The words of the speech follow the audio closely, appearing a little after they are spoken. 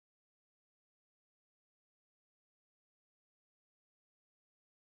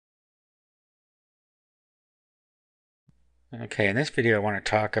Okay, in this video I want to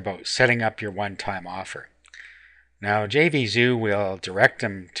talk about setting up your one-time offer. Now JVZoo will direct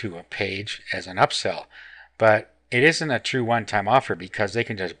them to a page as an upsell, but it isn't a true one-time offer because they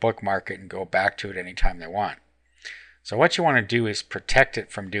can just bookmark it and go back to it anytime they want. So what you want to do is protect it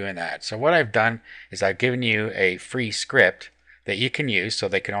from doing that. So what I've done is I've given you a free script that you can use so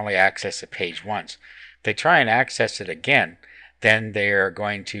they can only access the page once. If they try and access it again, then they're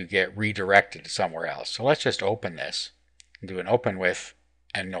going to get redirected somewhere else. So let's just open this. Do an open with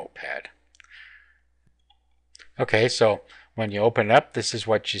a notepad. Okay, so when you open it up, this is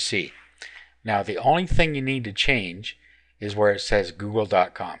what you see. Now the only thing you need to change is where it says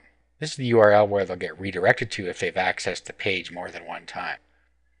google.com. This is the URL where they'll get redirected to if they've accessed the page more than one time.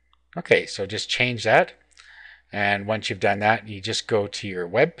 Okay, so just change that, and once you've done that, you just go to your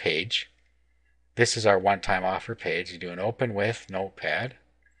web page. This is our one-time offer page. You do an open with notepad,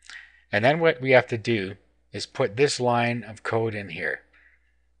 and then what we have to do is put this line of code in here.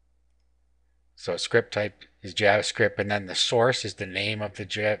 So script type is JavaScript, and then the source is the name of the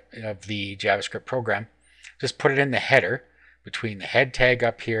JavaScript program. Just put it in the header between the head tag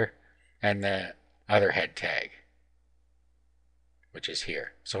up here and the other head tag, which is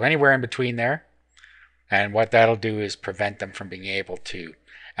here. So anywhere in between there, and what that'll do is prevent them from being able to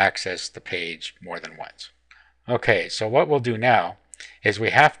access the page more than once. Okay, so what we'll do now is we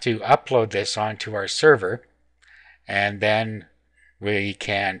have to upload this onto our server, and then we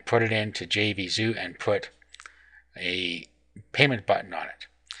can put it into JVZoo and put a payment button on it.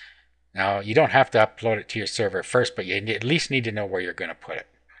 Now you don't have to upload it to your server first, but you at least need to know where you're going to put it.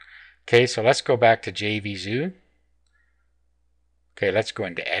 Okay, so let's go back to JVZoo. Okay, let's go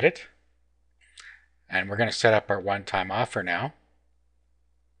into edit, and we're going to set up our one-time offer now.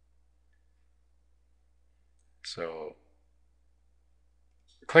 So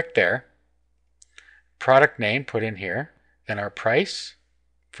click there, product name put in here, then our price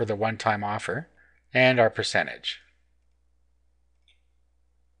for the one-time offer, and our percentage.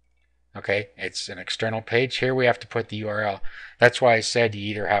 Okay, it's an external page. Here we have to put the URL. That's why I said you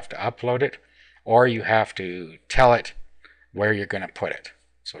either have to upload it or you have to tell it where you're going to put it.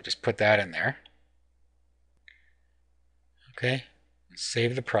 So just put that in there. Okay,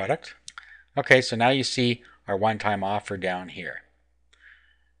 save the product. Okay, so now you see our one-time offer down here.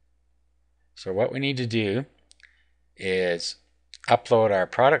 So what we need to do is upload our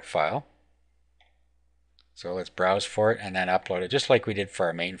product file. So let's browse for it and then upload it just like we did for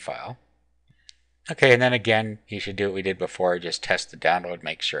our main file. Okay, and then again, you should do what we did before, just test the download,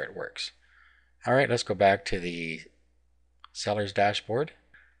 make sure it works. All right, let's go back to the seller's dashboard.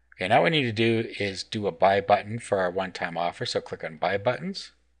 Okay, now what we need to do is do a buy button for our one-time offer. So click on buy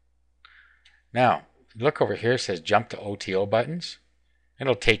buttons. Now, look over here, it says jump to OTO buttons.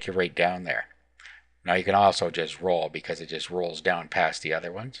 It'll take you right down there. Now you can also just roll because it just rolls down past the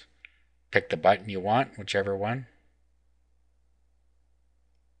other ones. Pick the button you want, whichever one.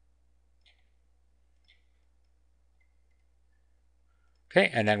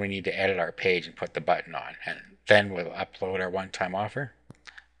 Okay, and then we need to edit our page and put the button on, and then we'll upload our one-time offer.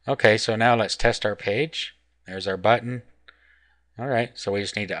 Okay, so now let's test our page. There's our button. All right, so we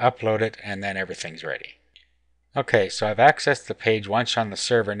just need to upload it and then everything's ready. Okay, so I've accessed the page once on the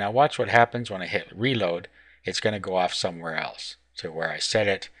server. Now watch what happens when I hit reload. It's going to go off somewhere else to where I set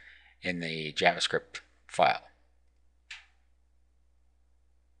it in the JavaScript file.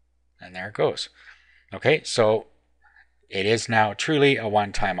 And there it goes. Okay, so it is now truly a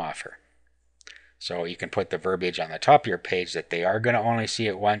one-time offer. So you can put the verbiage on the top of your page that they are going to only see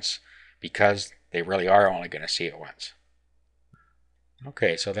it once because they really are only going to see it once.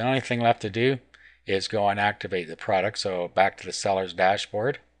 Okay, so the only thing left to do is go and activate the product. So back to the seller's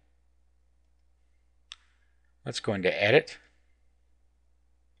dashboard. Let's go into edit.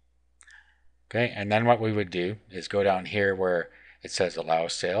 Okay, and then what we would do is go down here where it says allow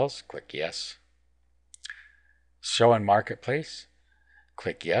sales, click yes. Show in marketplace,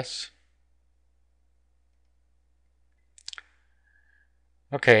 click yes.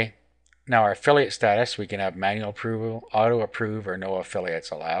 Okay, now our affiliate status, we can have manual approval, auto approve, or no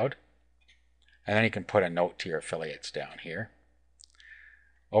affiliates allowed. And then you can put a note to your affiliates down here.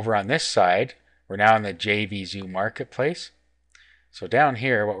 Over on this side, we're now in the JVZoo marketplace. So down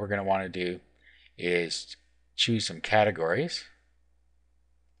here, what we're going to want to do is choose some categories.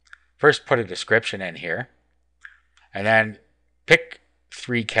 First, put a description in here, and then pick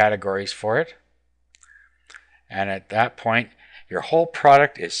 3 categories for it. And at that point, your whole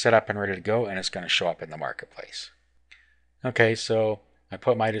product is set up and ready to go, and it's going to show up in the marketplace. Okay, so I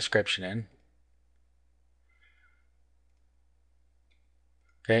put my description in.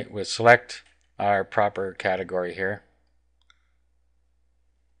 Okay, we'll select our proper category here.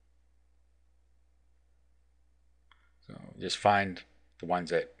 So just find the ones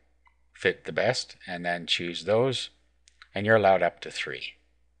that fit the best and then choose those, and you're allowed up to 3.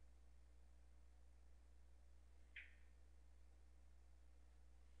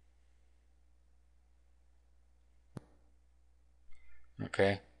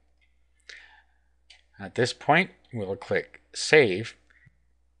 Okay. At this point, we'll click Save.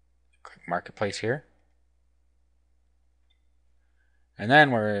 Click Marketplace here. And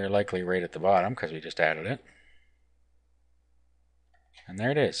then we're likely right at the bottom because we just added it. And there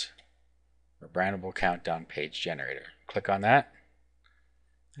it is. Our brandable countdown page generator. Click on that,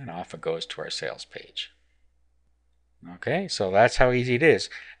 and off it goes to our sales page. Okay, so that's how easy it is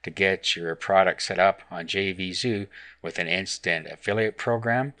to get your product set up on JVZoo with an instant affiliate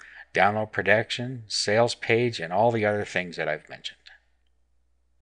program, download protection, sales page, and all the other things that I've mentioned.